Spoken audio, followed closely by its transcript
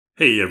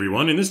Hey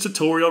everyone, in this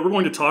tutorial we're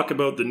going to talk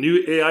about the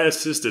new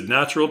AI-assisted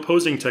natural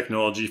posing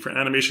technology for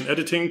animation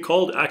editing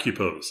called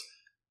AccuPOSE.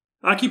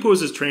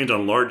 AccuPOSE is trained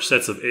on large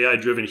sets of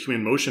AI-driven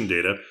human motion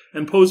data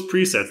and pose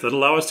presets that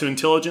allow us to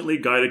intelligently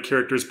guide a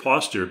character's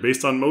posture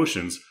based on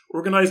motions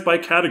organized by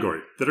category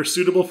that are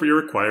suitable for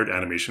your required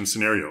animation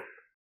scenario.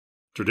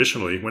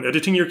 Traditionally, when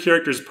editing your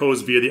character's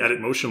pose via the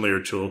Edit Motion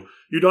Layer tool,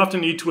 you'd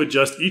often need to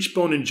adjust each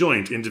bone and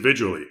joint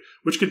individually,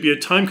 which could be a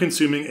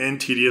time-consuming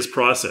and tedious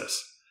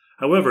process.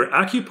 However,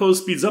 AccuPOSE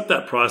speeds up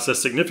that process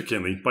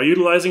significantly by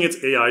utilizing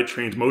its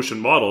AI-trained motion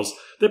models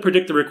that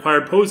predict the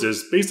required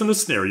poses based on the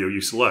scenario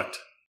you select.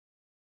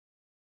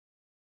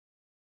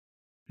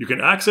 You can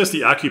access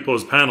the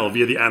AccuPOSE panel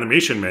via the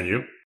Animation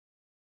menu,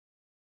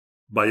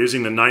 by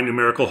using the 9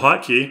 numerical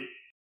hotkey,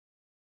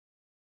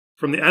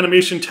 from the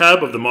Animation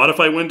tab of the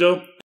Modify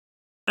window,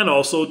 and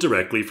also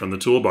directly from the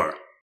toolbar.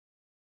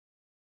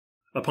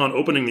 Upon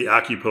opening the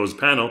AccuPOSE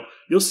panel,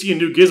 you'll see a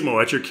new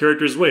gizmo at your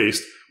character's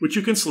waist, which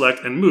you can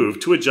select and move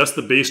to adjust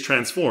the base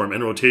transform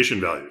and rotation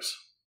values.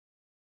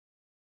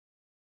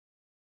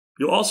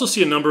 You'll also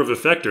see a number of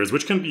effectors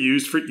which can be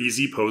used for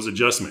easy pose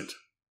adjustment.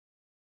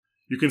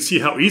 You can see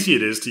how easy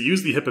it is to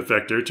use the hip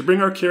effector to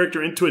bring our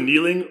character into a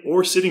kneeling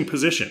or sitting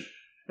position,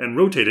 and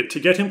rotate it to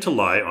get him to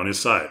lie on his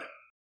side.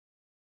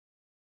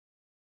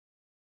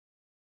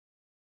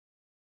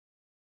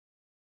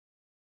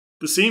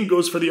 The same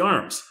goes for the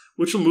arms,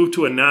 which will move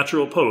to a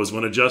natural pose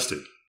when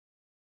adjusted.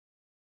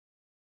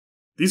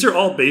 These are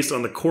all based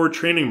on the core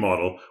training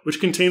model, which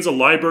contains a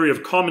library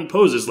of common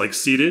poses like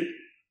seated,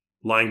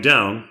 lying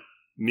down,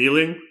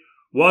 kneeling,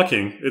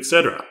 walking,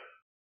 etc.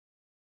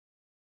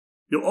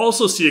 You'll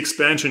also see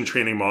expansion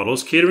training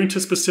models catering to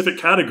specific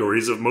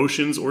categories of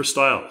motions or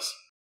styles.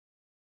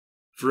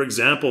 For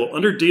example,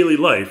 under daily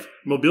life,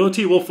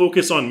 mobility will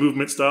focus on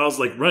movement styles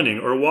like running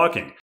or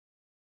walking.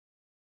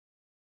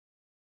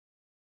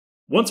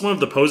 Once one of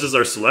the poses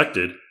are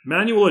selected,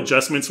 manual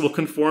adjustments will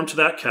conform to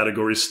that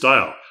category's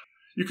style.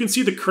 You can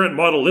see the current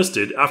model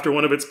listed after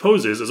one of its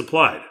poses is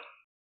applied.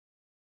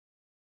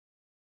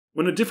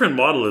 When a different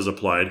model is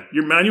applied,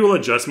 your manual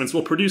adjustments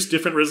will produce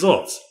different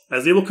results,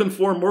 as they will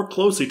conform more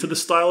closely to the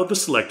style of the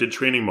selected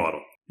training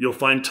model. You'll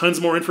find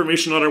tons more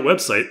information on our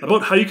website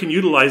about how you can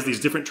utilize these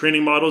different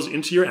training models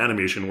into your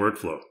animation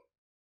workflow.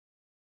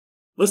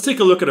 Let's take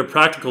a look at a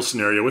practical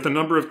scenario with a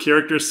number of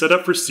characters set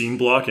up for scene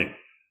blocking.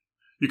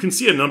 You can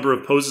see a number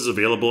of poses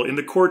available in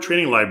the core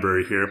training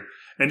library here,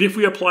 and if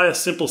we apply a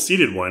simple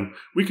seated one,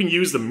 we can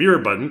use the mirror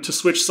button to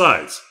switch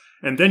sides,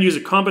 and then use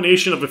a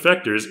combination of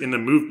effectors in the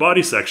Move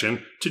Body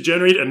section to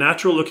generate a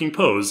natural looking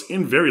pose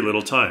in very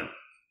little time.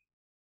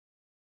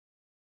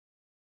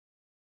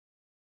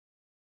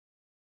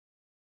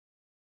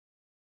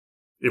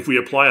 If we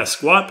apply a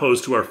squat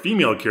pose to our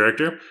female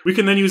character, we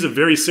can then use a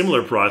very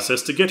similar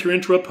process to get her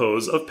into a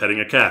pose of petting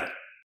a cat.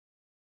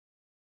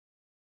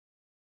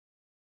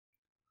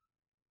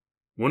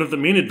 One of the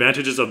main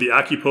advantages of the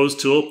AccuPOSE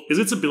tool is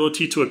its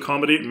ability to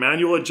accommodate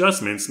manual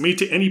adjustments made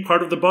to any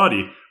part of the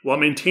body while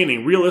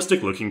maintaining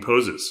realistic-looking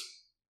poses.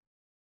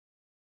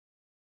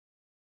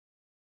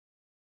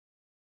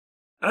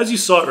 As you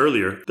saw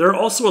earlier, there are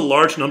also a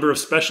large number of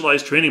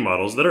specialized training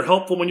models that are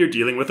helpful when you're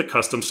dealing with a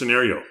custom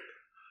scenario.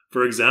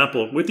 For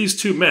example, with these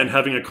two men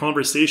having a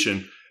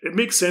conversation, it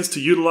makes sense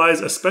to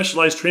utilize a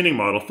specialized training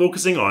model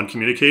focusing on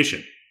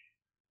communication.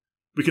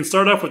 We can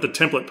start off with the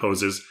template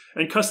poses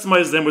and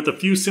customize them with a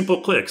few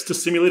simple clicks to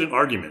simulate an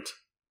argument.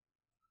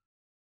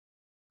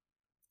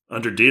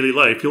 Under daily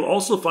life, you'll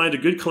also find a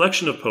good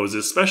collection of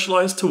poses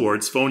specialized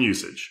towards phone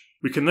usage.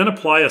 We can then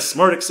apply a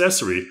smart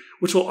accessory,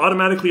 which will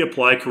automatically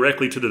apply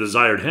correctly to the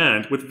desired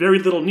hand with very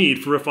little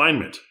need for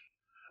refinement.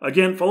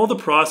 Again, follow the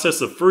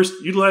process of first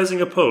utilizing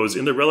a pose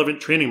in the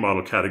relevant training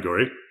model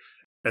category,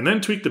 and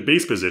then tweak the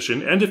base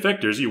position and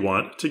effectors you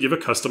want to give a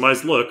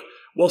customized look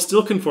while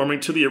still conforming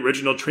to the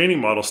original training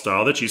model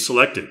style that you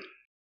selected.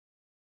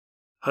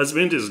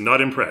 Husband is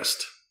not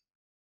impressed.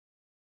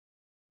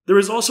 There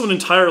is also an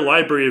entire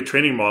library of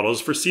training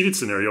models for seated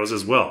scenarios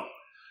as well.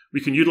 We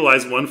can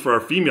utilize one for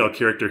our female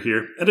character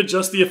here and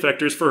adjust the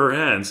effectors for her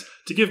hands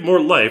to give more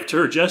life to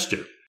her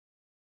gesture.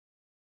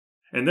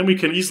 And then we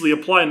can easily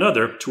apply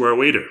another to our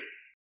waiter.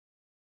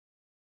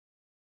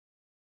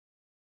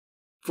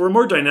 For a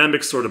more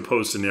dynamic sort of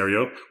pose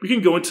scenario, we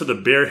can go into the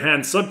bare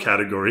hand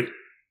subcategory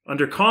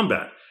under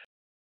Combat,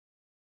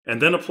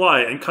 and then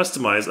apply and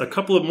customize a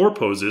couple of more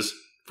poses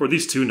for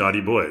these two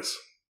naughty boys.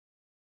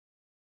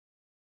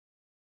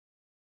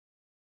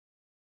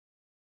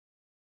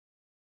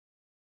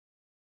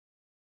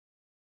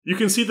 You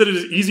can see that it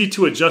is easy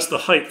to adjust the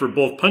height for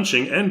both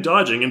punching and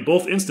dodging in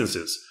both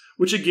instances,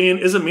 which again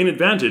is a main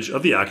advantage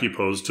of the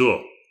AccuPOSE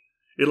tool.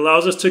 It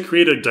allows us to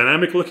create a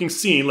dynamic looking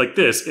scene like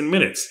this in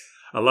minutes,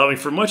 allowing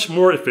for much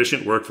more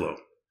efficient workflow.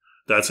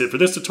 That's it for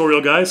this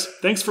tutorial, guys.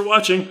 Thanks for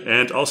watching,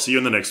 and I'll see you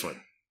in the next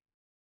one.